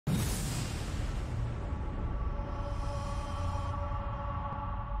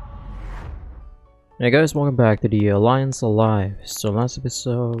Hey guys, welcome back to the Alliance Alive. So last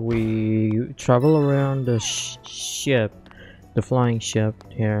episode we travel around the ship, the flying ship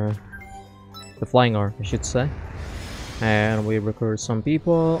here, the flying ark I should say, and we recruit some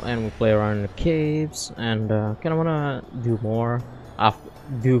people and we play around in the caves and kind of wanna do more,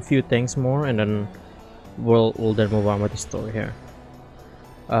 do a few things more, and then we'll then move on with the story here.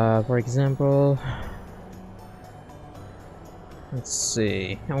 For example, let's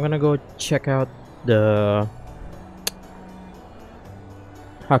see, I'm gonna go check out the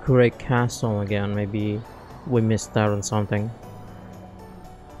Hakure Castle again. Maybe we missed out on something.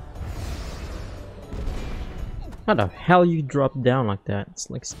 How the hell you drop down like that? It's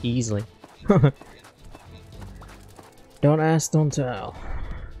like easily. Don't ask, don't tell.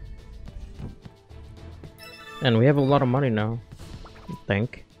 And we have a lot of money now, I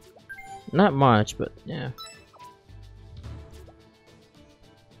think. Not much, but yeah.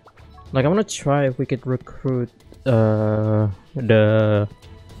 Like, I'm gonna try if we could recruit the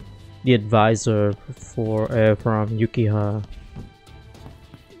advisor for from Yukiha,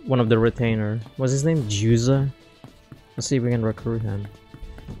 one of the retainer. What's his name? Juza. Let's see if we can recruit him.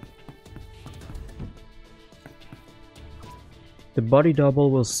 The body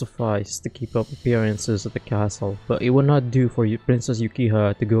double will suffice to keep up appearances at the castle, but it will not do for you, Princess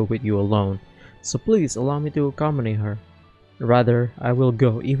Yukiha, to go with you alone. So please allow me to accompany her. Rather, I will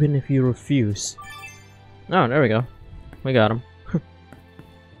go even if you refuse. Oh, there we go. We got him.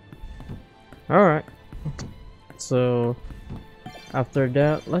 Alright. So, after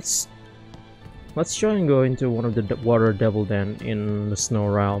that, let's try and go into one of the water devil den in the snow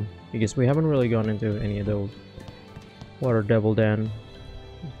realm, because we haven't really gone into any of those water devil den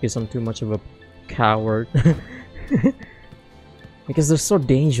because I'm too much of a coward. Because they're so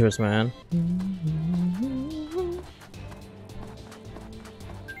dangerous, man.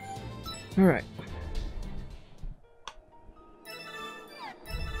 Alright.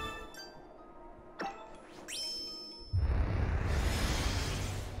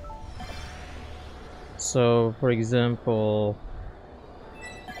 So, for example,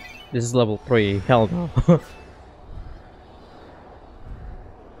 this is level 3. Hell no.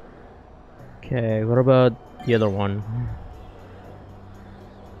 Okay, what about the other one?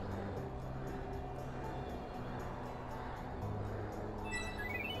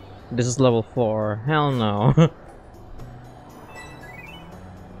 This is level 4. Hell no.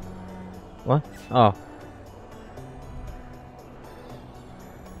 What? Oh.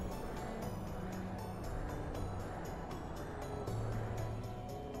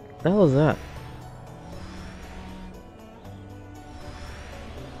 The hell is that?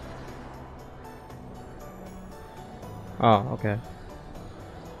 Oh, okay.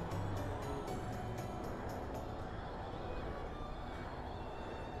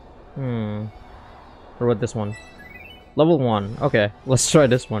 Or what, this one? Level 1. Okay, let's try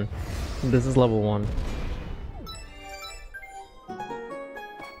this one. This is level 1.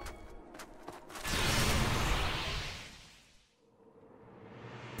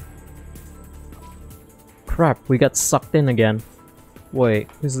 Crap, we got sucked in again. Wait,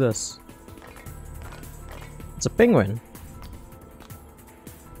 who's this? It's a penguin.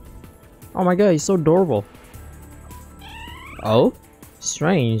 Oh my god, he's so adorable. Oh?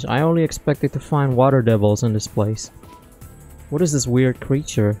 Strange, I only expected to find water devils in this place. What is this weird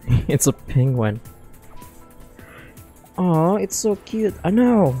creature? It's a penguin. Aw, it's so cute. I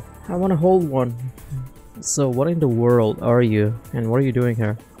know! I want to hold one. So, what in the world are you? And what are you doing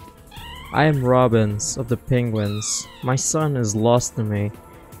here? I am Robbins of the Penguins. My son is lost to me.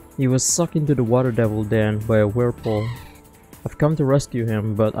 He was sucked into the water devil den by a whirlpool. I've come to rescue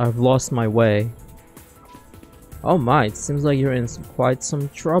him, but I've lost my way. Oh my, it seems like you're in quite some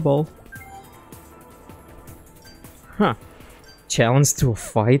trouble. Huh. Challenge to a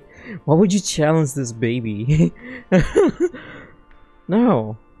fight? Why would you challenge this baby?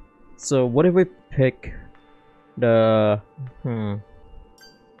 No. So what if we pick the...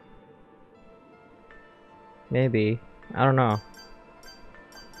 Maybe. I don't know.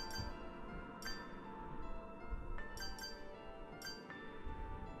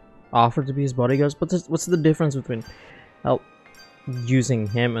 Offer to be his bodyguards? But what's the difference between using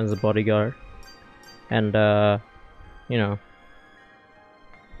him as a bodyguard and you know,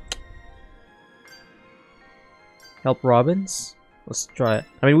 help Robbins? Let's try it.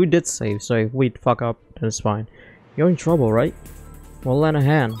 I mean, we did save, so if we fuck up, then it's fine. You're in trouble, right? We'll lend a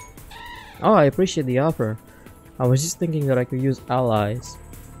hand. Oh, I appreciate the offer. I was just thinking that I could use allies.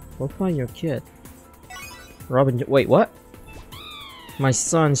 We'll find your kid. Robin, wait, what? My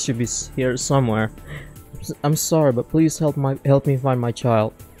son should be here somewhere. I'm sorry, but please help me find my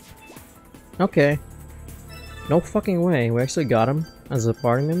child. Okay, No fucking way, we actually got him as a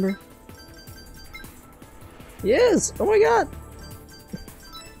party member? Yes! Oh my god!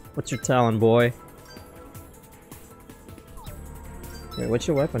 What's your talent, boy? Wait, what's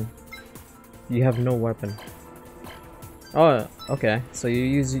your weapon? You have no weapon. Oh, okay. So you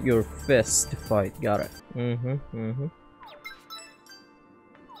use your fist to fight. Got it.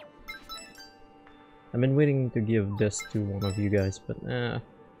 I've been waiting to give this to one of you guys, but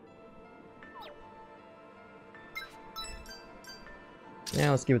yeah,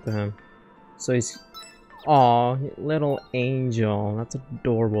 let's give it to him. So he's... Aw, little angel. That's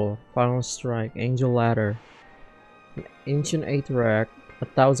adorable. Final strike. Angel ladder. Ancient Ateract.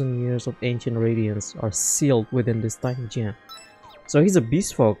 1,000 years of ancient radiance are sealed within this tiny gem. So he's a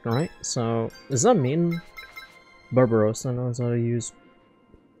beast folk, right? So does that mean Barbarossa knows how to use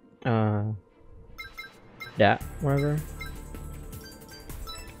that, whatever?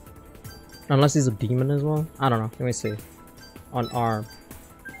 Unless he's a demon as well? I don't know. Let me see. Unarmed.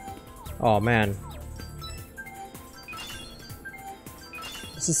 Oh man.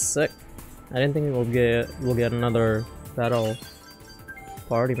 This is sick. I didn't think we'll get another battle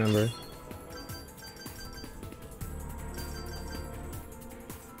party member.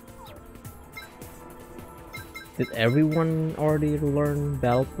 Did everyone already learn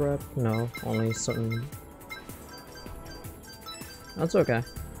battle prep? No, only certain. That's okay.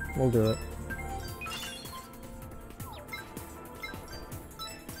 We'll do it.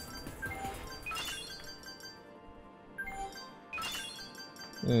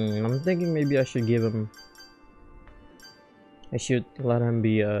 I'm thinking maybe I should give him... I should let him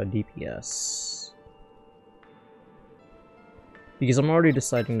be a DPS. Because I'm already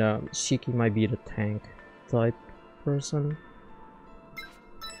deciding that Shiki might be the tank type person.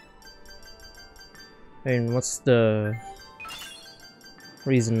 And what's the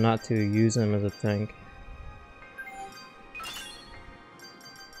reason not to use him as a tank?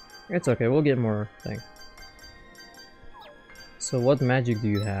 It's okay, we'll get more tank. So what magic do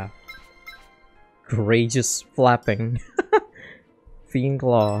you have? Courageous Flapping. Fiend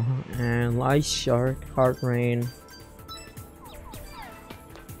Claw. And Ice Shark. Heart Rain.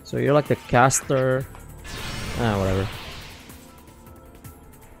 So you're like the caster. Whatever.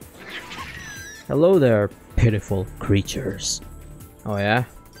 Hello there, pitiful creatures. Oh yeah?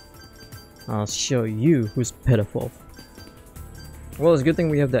 I'll show you who's pitiful. Well, it's a good thing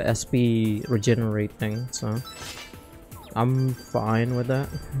we have the SP regenerate thing, so I'm fine with that.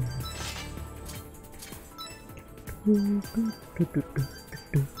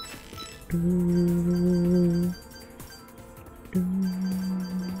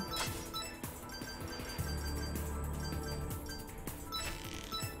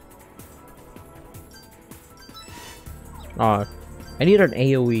 Oh, I need an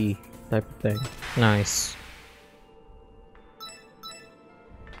AoE type of thing. Nice.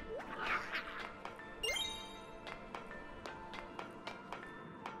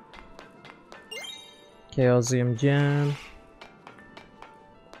 Chaosium Gem.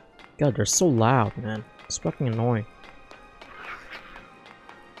 God, they're so loud, man. It's fucking annoying.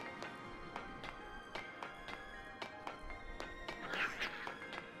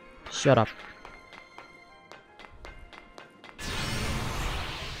 Shut up.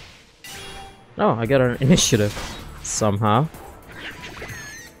 Oh, I got an initiative somehow.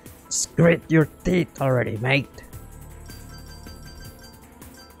 Just grit your teeth already, mate.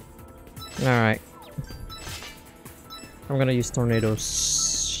 Alright. I'm gonna use Tornado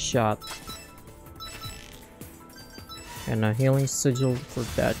Shot. And a Healing Sigil for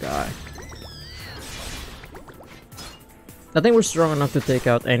that guy. I think we're strong enough to take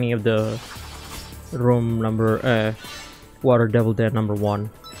out any of the room number, Water Devil Den number 1.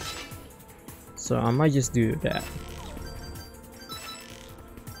 So I might just do that.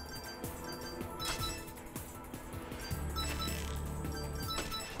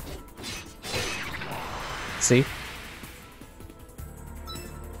 See?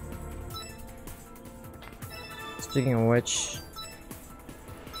 Speaking of which,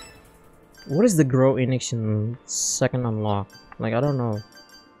 what is the Grow Iniction second unlock? Like, I don't know.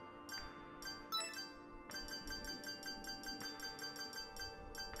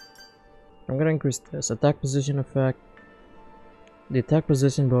 I'm gonna increase this. Attack position effect. The attack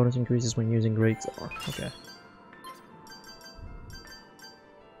position bonus increases when using Great Sword. Okay.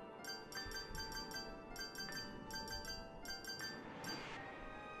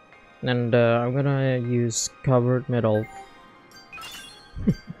 And I'm gonna use Covered Metal.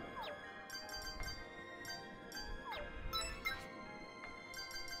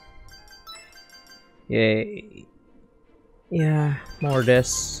 Yay. Yeah, more of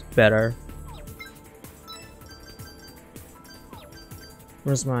this, better.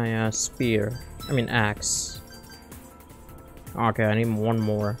 Where's my spear? I mean axe. Okay, I need one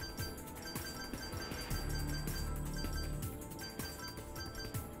more.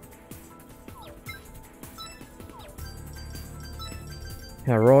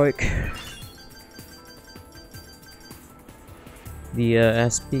 Heroic. The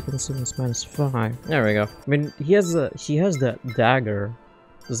SP consumes -5. There we go. I mean, she has that dagger.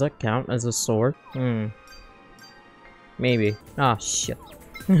 Does that count as a sword? Maybe. Ah, shit.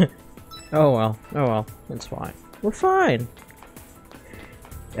 Oh well. Oh well. It's fine. We're fine.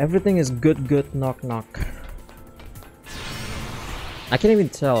 Everything is good. Knock knock. I can't even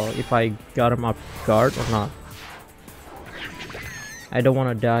tell if I got him off guard or not. I don't want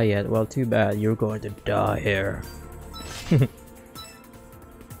to die yet. Well, too bad. You're going to die here.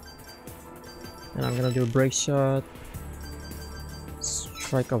 And I'm gonna do a break shot.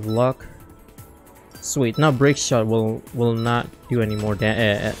 Strike of luck. Sweet. Now break shot will not do any more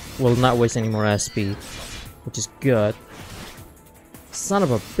will not waste any more SP, which is good. Son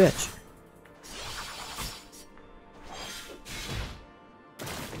of a bitch.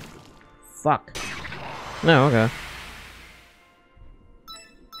 Fuck. No, okay.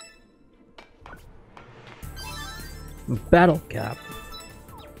 Battle cap.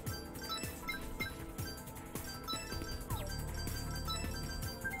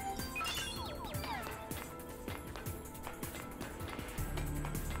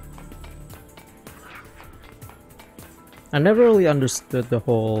 I never really understood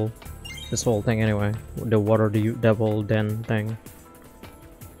this whole thing anyway. The water devil den thing.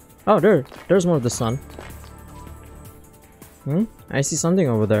 Oh, there's more of the sun. I see something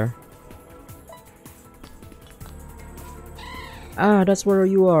over there. Ah, that's where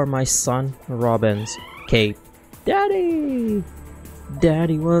you are, my son. Robin's cape. Daddy!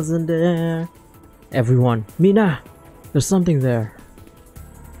 Daddy wasn't there. Everyone, Mina! There's something there.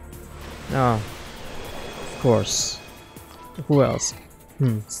 Oh, of course. Who else?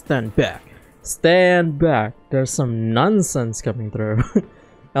 Stand back. Stand back. There's some nonsense coming through.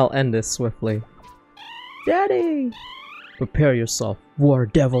 I'll end this swiftly. Daddy! Prepare yourself, war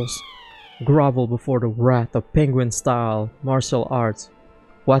devils. Grovel before the wrath of penguin style martial arts.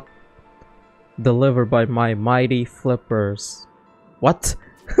 What? Delivered by my mighty flippers. What?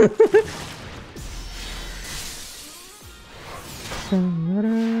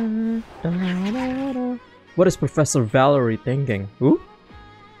 What is Professor Valerie thinking? Who?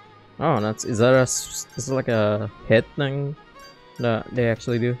 Oh, is it like a hit thing that they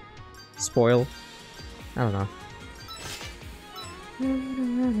actually do? Spoil? I don't know.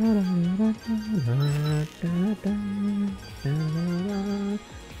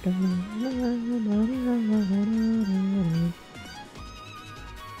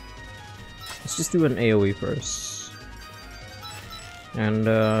 Let's just do an AoE first. And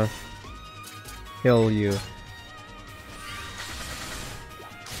kill you.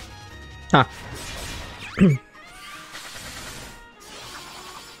 Ha!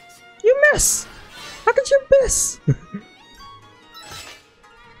 You miss! How could you miss?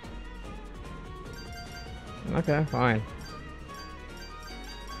 Okay, fine.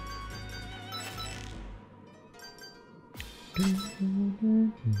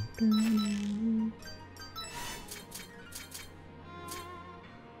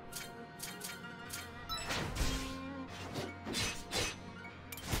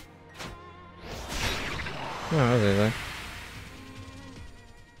 Oh, that's easy.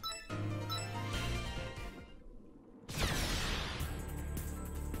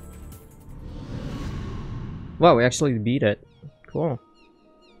 Wow, we actually beat it. Cool.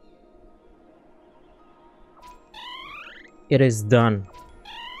 It is done.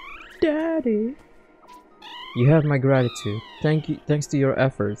 Daddy! You have my gratitude. Thanks to your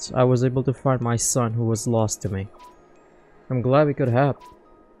efforts, I was able to find my son who was lost to me. I'm glad we could help.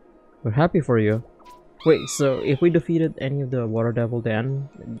 We're happy for you. Wait, so if we defeated any of the water devil then,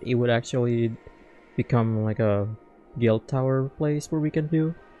 it would actually become like a guild tower place where we can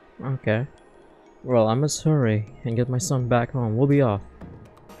do? Okay. Well, I must hurry and get my son back home. We'll be off.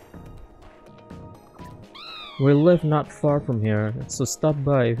 We live not far from here, so stop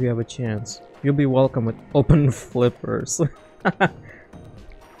by if you have a chance. You'll be welcome with open flippers.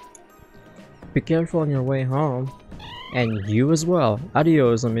 Be careful on your way home. And you as well.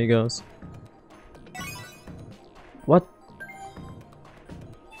 Adios, amigos. What?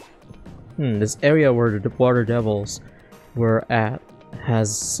 This area where the water devils were at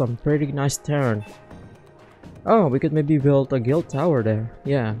has some pretty nice terrain. Oh, we could maybe build a guild tower there.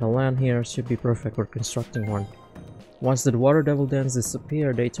 Yeah, the land here should be perfect for constructing one. Once the water devil dens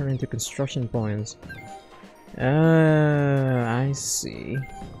disappear, they turn into construction points. I see.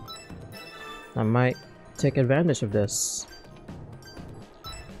 I might take advantage of this.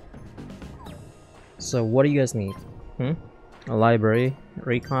 So what do you guys need? A library?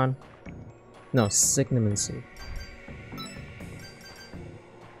 Recon? No, Signimancy.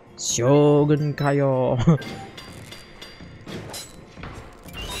 Shogun kayo!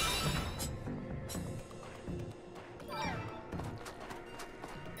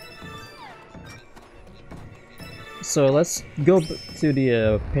 So let's go to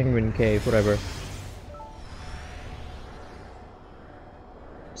the penguin cave, whatever.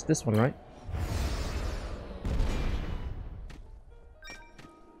 It's this one, right?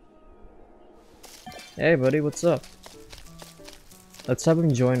 Hey buddy, what's up? Let's have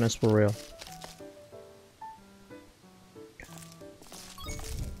him join us for real.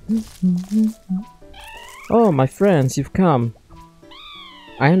 Oh, my friends, you've come.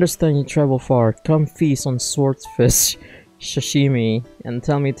 I understand you travel far. Come feast on swordfish, sashimi, and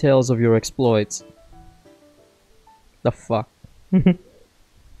tell me tales of your exploits. The fuck?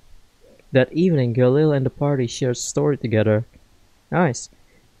 That evening, Galil and the party shared a story together. Nice.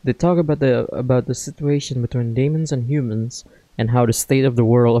 They talk about the situation between demons and humans, and how the state of the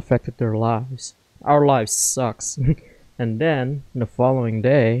world affected their lives. Our lives sucks. And then, the following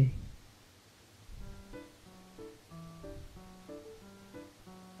day...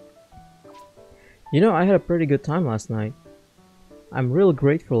 You know, I had a pretty good time last night. I'm real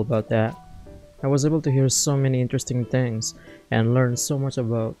grateful about that. I was able to hear so many interesting things, and learn so much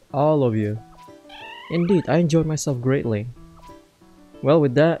about all of you. Indeed, I enjoyed myself greatly. Well,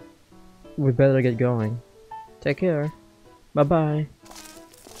 with that, we better get going. Take care. Bye-bye.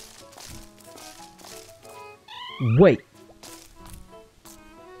 Wait!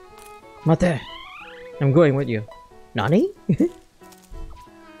 Mate! I'm going with you. Nani?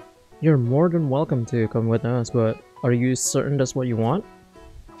 You're more than welcome to come with us, but are you certain that's what you want?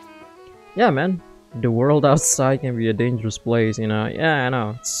 Yeah, man. The world outside can be a dangerous place, you know. Yeah, I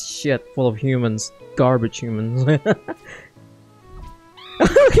know. It's shit full of humans. Garbage humans.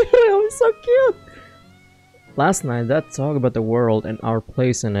 Oh, so cute! Last night, that talk about the world and our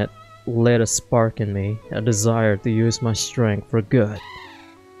place in it lit a spark in me, a desire to use my strength for good.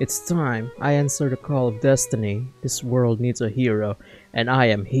 It's time I answer the call of destiny. This world needs a hero, and I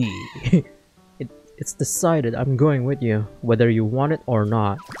am he. It's decided. I'm going with you, whether you want it or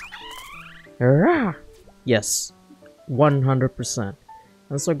not. Hurrah! Yes, 100%.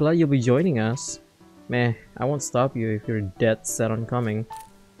 I'm so glad you'll be joining us. Meh, I won't stop you if you're dead set on coming.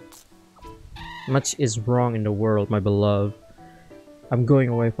 Much is wrong in the world, my beloved. I'm going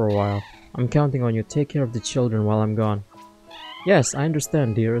away for a while. I'm counting on you. Take care of the children while I'm gone. Yes, I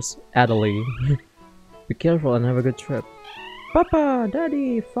understand, dearest. Adelie. Be careful and have a good trip. Papa,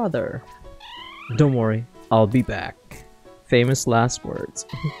 Daddy, Father. Don't worry, I'll be back. Famous last words.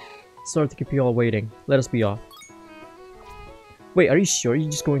 Sorry to keep you all waiting. Let us be off. Wait, are you sure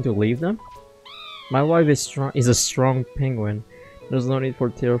you're just going to leave them? My wife is a strong penguin. There's no need for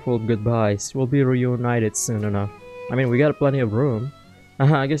tearful goodbyes. We'll be reunited soon enough. I mean, we got plenty of room.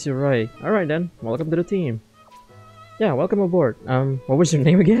 I guess you're right. Alright then, welcome to the team. Yeah, welcome aboard. What was your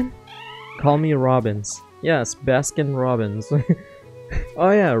name again? Call me Robbins. Yes, Baskin Robbins.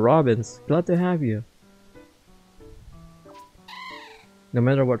 Oh yeah, Robbins. Glad to have you. No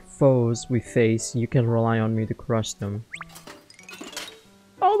matter what foes we face, you can rely on me to crush them.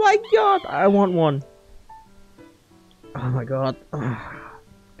 Oh my god, I want one. Oh my god.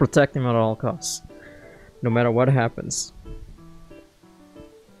 Protect him at all costs. No matter what happens.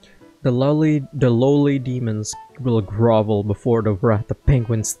 The lowly demons will grovel before the wrath of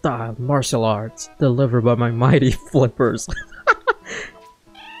penguin style martial arts delivered by my mighty flippers.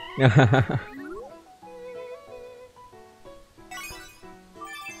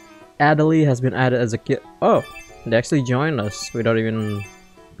 Adelie has been added as a kid. Oh, they actually joined us without even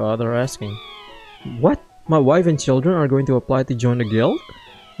bother asking. What? My wife and children are going to apply to join the guild?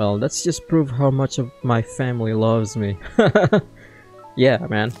 Well, that's just proof how much of my family loves me. Yeah,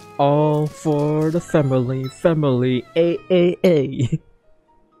 man. All for the family, family, A.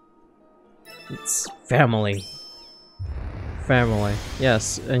 It's family. Family.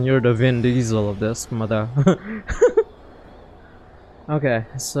 Yes, and you're the Vin Diesel of this, mother. Okay,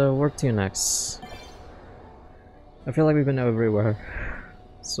 so where to next? I feel like we've been everywhere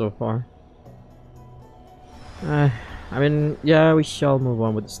so far. I mean, yeah, we shall move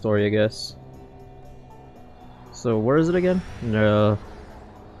on with the story, I guess. So where is it again? No,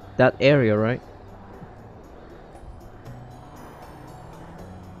 that area, right?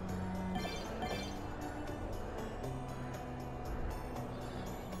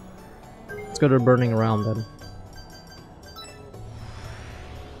 Let's go to the burning realm then.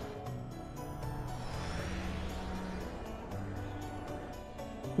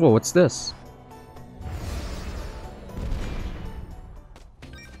 Whoa, what's this?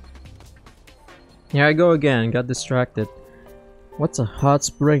 Here I go again, got distracted. What's a hot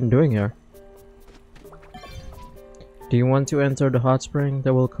spring doing here? Do you want to enter the hot spring?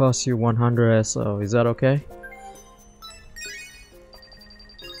 That will cost you 100 SO, is that okay?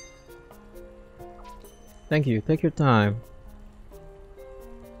 Thank you, take your time.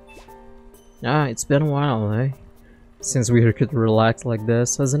 Ah, it's been a while, eh? Since we could relax like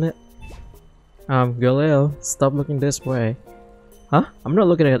this, hasn't it? Galil, stop looking this way. Huh? I'm not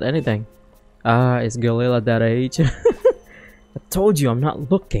looking at anything. Ah, is Galil at that age? I told you I'm not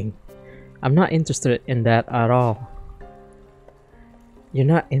looking. I'm not interested in that at all. You're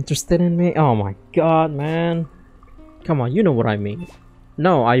not interested in me? Oh my god, man. Come on, you know what I mean.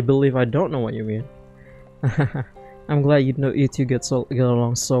 No, I believe I don't know what you mean. I'm glad you two get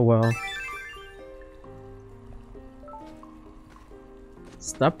along so well.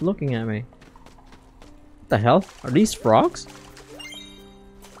 Stop looking at me. What the hell? Are these frogs?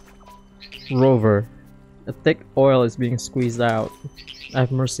 Rover. A thick oil is being squeezed out.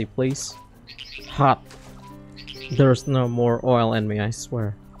 Have mercy, please. Hot. There's no more oil in me, I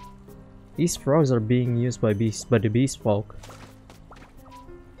swear. These frogs are being used by the beast folk.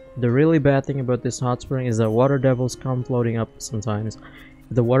 The really bad thing about this hot spring is that water devils come floating up sometimes.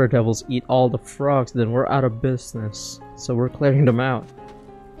 If the water devils eat all the frogs, then we're out of business. So we're clearing them out.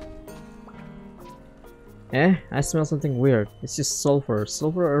 I smell something weird. It's just sulfur.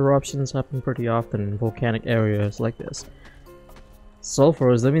 Sulfur eruptions happen pretty often in volcanic areas like this.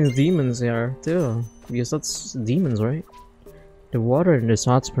 Sulfurs, that means demons here too. Because that's demons, right? The water in this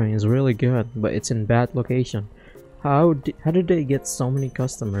hot spring is really good, but it's in bad location. How did they get so many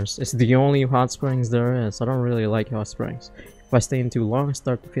customers? It's the only hot springs there is. I don't really like hot springs. If I stay in too long, I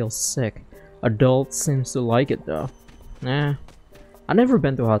start to feel sick. Adults seems to like it though. Nah. I've never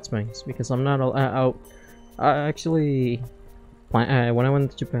been to hot springs because I'm not out. Actually, when I went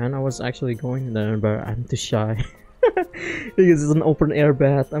to Japan, I was actually going there, but I'm too shy. Because it's an open air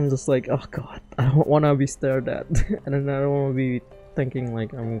bath. I'm just like, oh god, I don't want to be stared at. And then I don't want to be thinking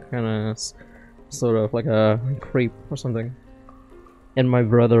like I'm kind of sort of like a creep or something. And my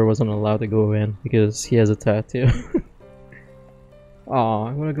brother wasn't allowed to go in because he has a tattoo. Oh,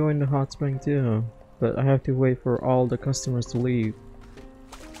 I want to go in the hot spring too, but I have to wait for all the customers to leave.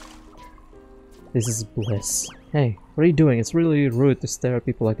 This is bliss. Hey, what are you doing? It's really rude to stare at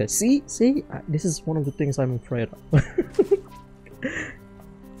people like that. See? See? This is one of the things I'm afraid of.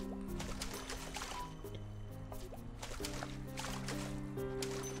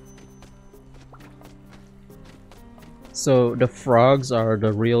 So the frogs are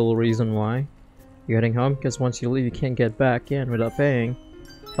the real reason why you're heading home? Because once you leave, you can't get back in without paying.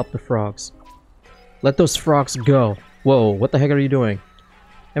 Help the frogs. Let those frogs go. Whoa, what the heck are you doing?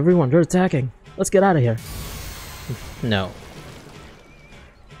 Everyone, they're attacking. Let's get out of here. No.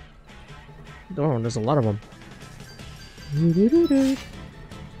 Oh, there's a lot of them.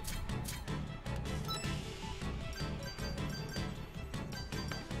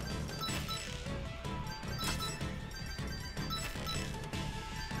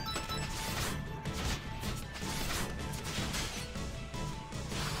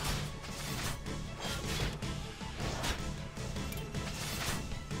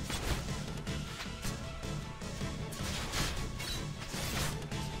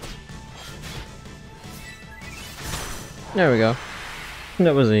 There we go.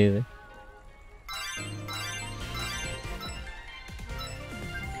 That was easy.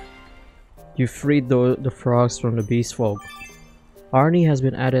 You freed the frogs from the beast folk. Arnie has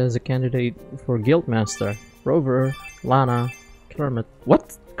been added as a candidate for Guildmaster. Rover, Lana, Kermit.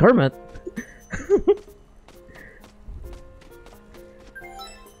 What? Kermit?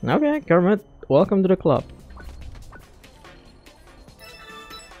 Okay, Kermit. Welcome to the club.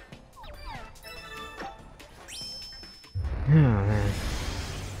 Oh man.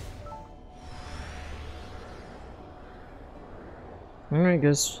 I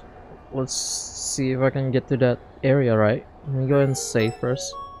guess let's see if I can get to that area, right? Let me go and save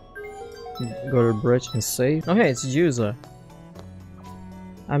first. Go to the bridge and save. Okay, it's Yuza.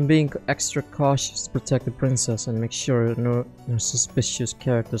 I'm being extra cautious to protect the princess and make sure no suspicious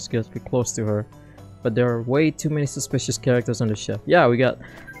characters get too close to her. But there are way too many suspicious characters on the ship. Yeah, we got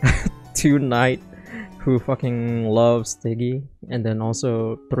 2 knights who fucking loves Tiggy, and then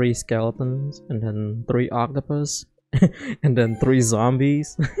also 3 skeletons, and then 3 octopus, and then 3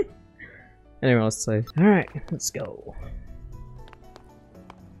 zombies. Anyway, let's say. Alright, let's go.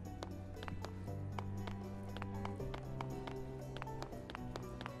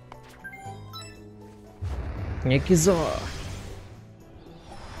 Yakiza!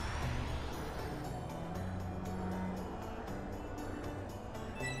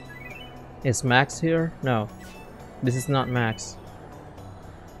 Is Max here? No, this is not Max.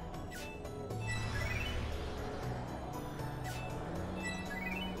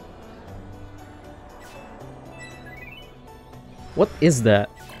 What is that?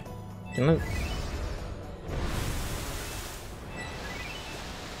 I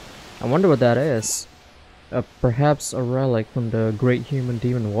wonder what that is. Perhaps a relic from the Great Human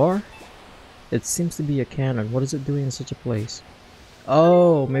Demon War? It seems to be a cannon. What is it doing in such a place?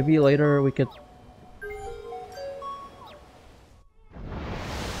 Oh, maybe later we could...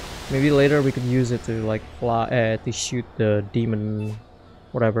 Maybe later we could use it to like fly, to shoot the demon...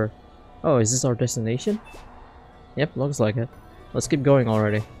 whatever. Oh, is this our destination? Yep, looks like it. Let's keep going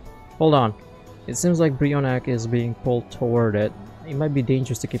already. Hold on. It seems like Brionac is being pulled toward it. It might be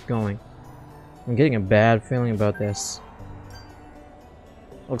dangerous to keep going. I'm getting a bad feeling about this.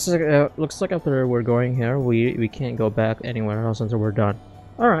 Looks like after we're going here, we can't go back anywhere else until we're done.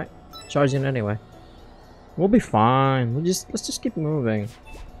 All right, charge in anyway. We'll be fine. Let's just keep moving.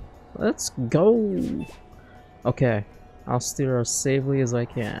 Let's go. Okay, I'll steer as safely as I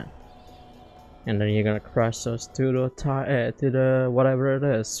can. And then you're gonna crash us to the whatever it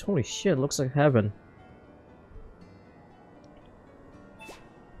is. Holy shit, looks like heaven.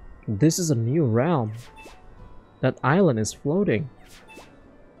 This is a new realm. That island is floating.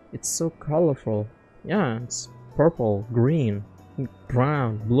 It's so colorful. Yeah, it's purple, green,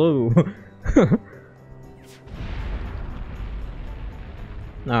 brown, blue.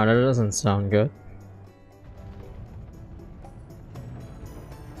 No, that doesn't sound good.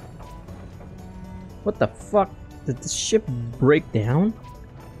 What the fuck? Did the ship break down?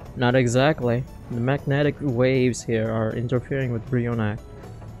 Not exactly. The magnetic waves here are interfering with Brionac.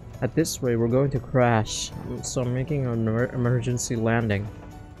 At this rate, we're going to crash, so I'm making an emergency landing.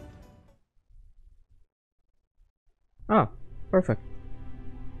 Oh, perfect.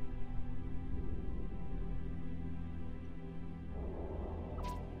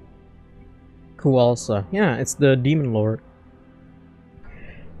 Kualsa. Yeah, it's the Demon Lord.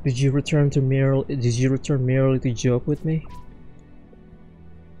 Did you return merely to joke with me?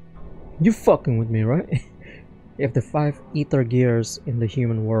 You fucking with me, right? If the 5 ether gears in the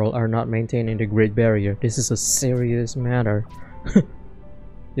human world are not maintaining the Great Barrier, this is a serious matter.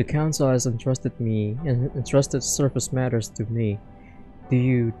 The council has entrusted surface matters to me. Do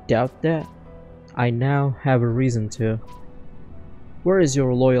you doubt that? I now have a reason to. Where is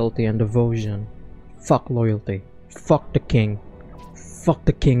your loyalty and devotion? Fuck loyalty. Fuck the king. Fuck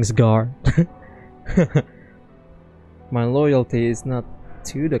the king's guard. My loyalty is not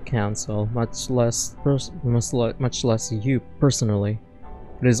to the council, much less you personally.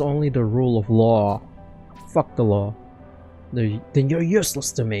 It is only the rule of law. Fuck the law. Then you're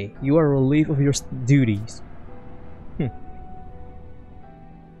useless to me. You are relieved of your duties.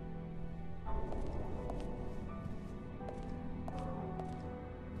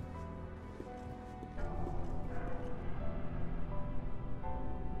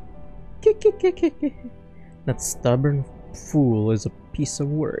 That stubborn fool is a piece of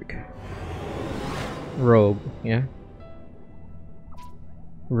work. Rogue, yeah?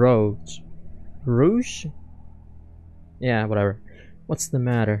 Rogues. Rouge? Yeah, whatever. What's the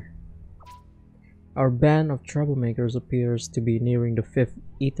matter? Our band of troublemakers appears to be nearing the 5th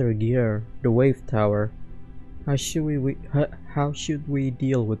ether gear, the wave tower. How should we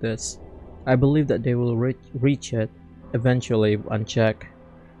deal with this? I believe that they will reach it eventually unchecked.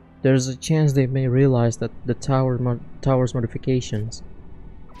 There's a chance they may realize that the tower's modifications.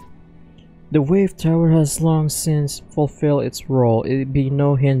 The wave tower has long since fulfilled its role. It'd be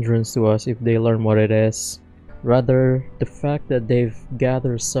no hindrance to us if they learn what it is. Rather, the fact that they've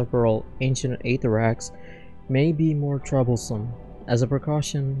gathered several ancient Aetherax may be more troublesome. As a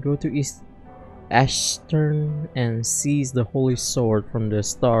precaution, go to East Ashtern and seize the holy sword from the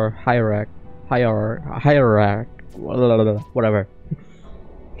star Hierarch, whatever.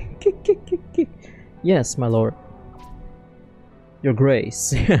 Yes, my lord. Your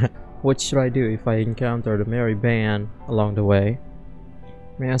grace. What should I do if I encounter the merry band along the way?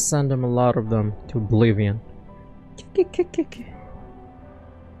 May I send them a lot of them to oblivion?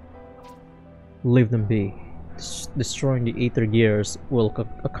 Leave them be. Destroying the ether gears will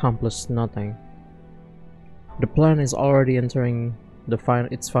accomplish nothing. The plan is already entering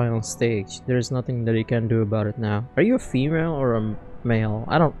its final stage. There is nothing that you can do about it now. Are you a female or a male?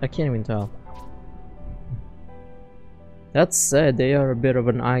 I can't even tell. That said, they are a bit of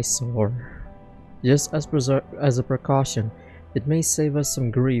an eyesore. Just as a precaution, it may save us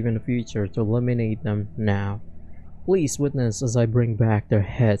some grief in the future to eliminate them now. Please witness as I bring back their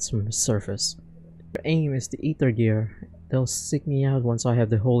heads from the surface. Their aim is the ether gear. They'll seek me out once I have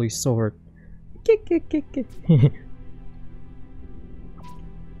the holy sword. Kick, kick, kick, kick.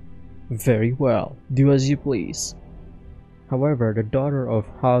 Very well, do as you please. However, the daughter of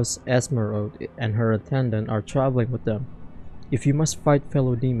House Esmeralda and her attendant are traveling with them. If you must fight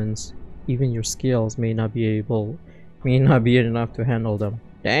fellow demons, even your skills may not be enough to handle them.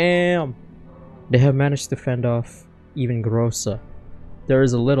 Damn! They have managed to fend off even Grossa. There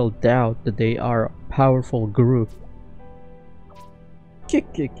is a little doubt that they are a powerful group.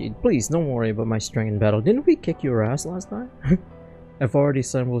 Kick, kick, kick. Please don't worry about my strength in battle. Didn't we kick your ass last time? I've already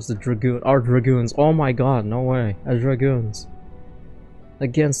assembled our dragoons. Oh my god, no way. Our dragoons.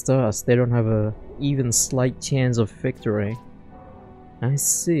 Against us, they don't have a even slight chance of victory. I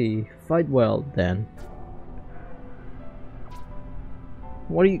see. Fight well, then.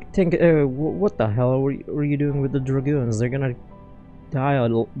 What do you think? What the hell were you doing with the dragoons? They're gonna die.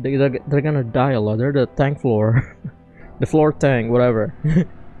 They're gonna die a lot. They're the tank floor, the floor tank, whatever.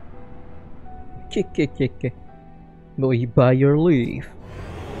 Kick, kick, kick, kick. By your leave.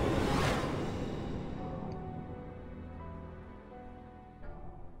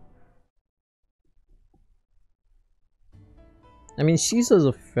 I mean, she's as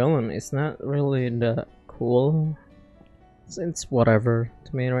a villain. It's not really that cool. It's whatever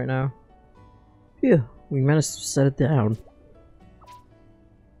to me right now. Phew, we managed to set it down.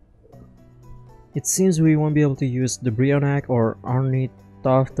 It seems we won't be able to use the Brionac or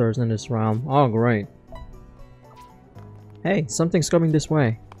Ornithopters in this realm. Oh, great. Hey, something's coming this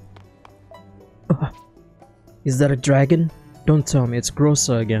way. Is that a dragon? Don't tell me it's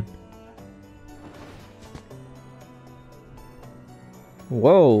Grossa again.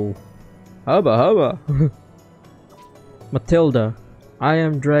 Whoa! Hubba hubba! Matilda. I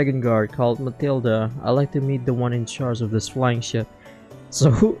am Dragon Guard called Matilda. I'd like to meet the one in charge of this flying ship. So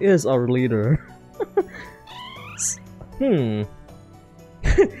who is our leader? Who's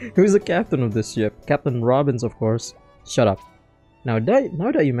the captain of this ship? Captain Robbins, of course. Shut up. Now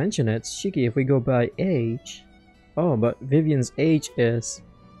that you mention it, it's cheeky if we go by age. Oh, but Vivian's age is...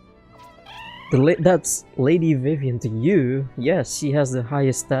 that's Lady Vivian to you. Yes, she has the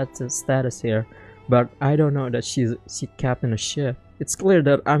highest status here. But I don't know that she captained a ship. It's clear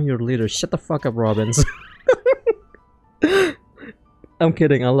that I'm your leader. Shut the fuck up, Robbins. I'm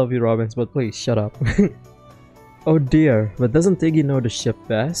kidding, I love you, Robbins, but please, shut up. Oh dear, but doesn't Tiggy know the ship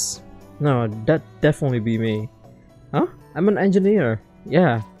best? No, that'd definitely be me. Huh? I'm an engineer.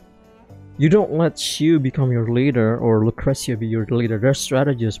 Yeah. You don't let Shu become your leader or Lucretia be your leader. They're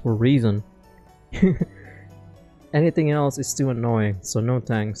strategists for a reason. Anything else is too annoying, so no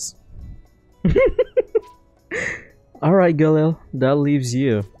thanks. Alright, Galil, that leaves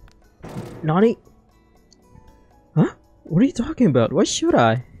you. Nani? Huh? What are you talking about? Why should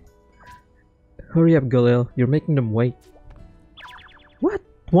I? Hurry up, Galil. You're making them wait. What?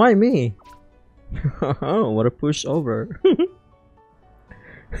 Why me? Oh, what a pushover.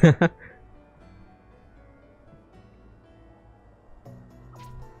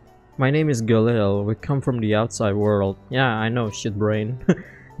 My name is Galil. We come from the outside world. Yeah, I know, shit brain.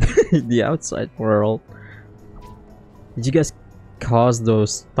 The outside world. Did you guys cause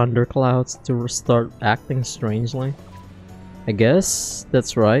those thunderclouds to start acting strangely? I guess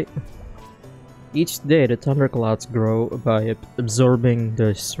that's right. Each day the thunderclouds grow by absorbing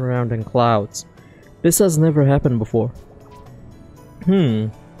the surrounding clouds. This has never happened before.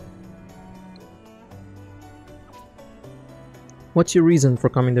 What's your reason for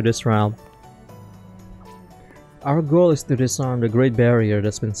coming to this realm? Our goal is to disarm the Great Barrier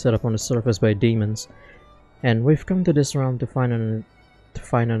that's been set up on the surface by demons, and we've come to this realm to find an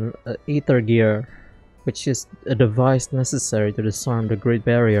Aether Gear, which is a device necessary to disarm the Great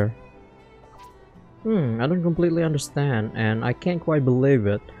Barrier. I don't completely understand, and I can't quite believe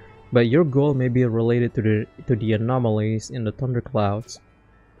it, but your goal may be related to the anomalies in the thunderclouds.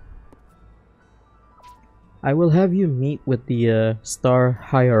 I will have you meet with the Star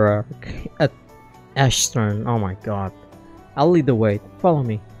Hierarch at Ashstern. Oh my god. I'll lead the way. Follow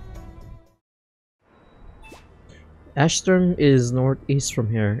me. Ashstern is northeast from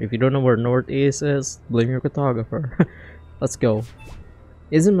here. If you don't know where northeast is, blame your cartographer. Let's go.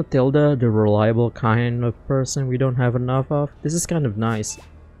 Isn't Matilda the reliable kind of person we don't have enough of? This is kind of nice.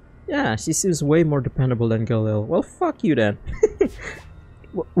 Yeah, she seems way more dependable than Galil. Well, fuck you then.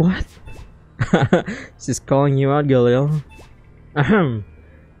 What? She's calling you out, Galil. Ahem.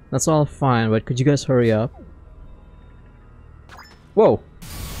 That's all fine, but could you guys hurry up? Whoa!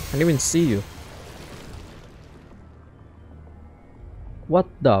 I didn't even see you. What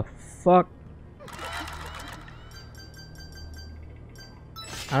the fuck?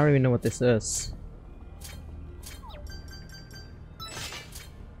 I don't even know what this is.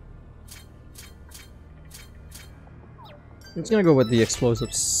 I'm just gonna go with the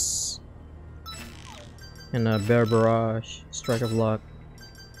explosives. And a bear barrage. Strike of luck.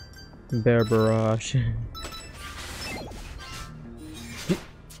 Bear barrage.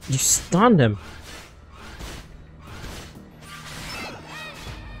 You stunned him.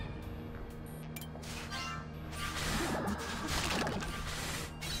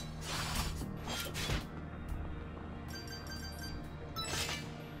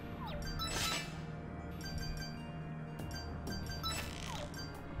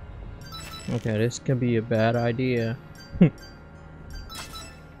 Okay, this could be a bad idea.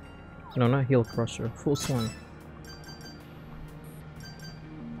 No, not heel crusher. Full swing.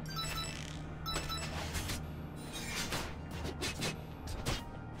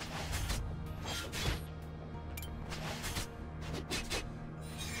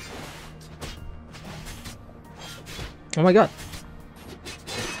 Oh my god.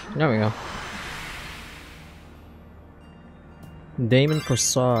 There we go. Damon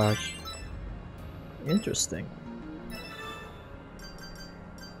Corsage. Interesting.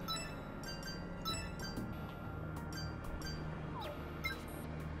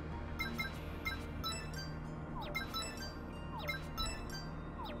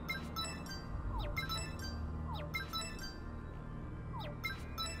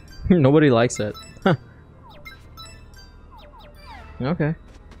 Nobody likes it. Okay.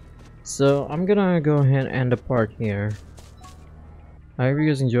 So I'm gonna go ahead and end the part here. I hope you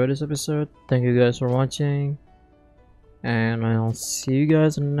guys enjoyed this episode. Thank you guys for watching. And I'll see you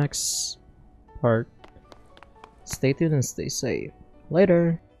guys in the next part. Stay tuned and stay safe.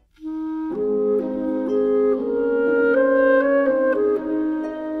 Later!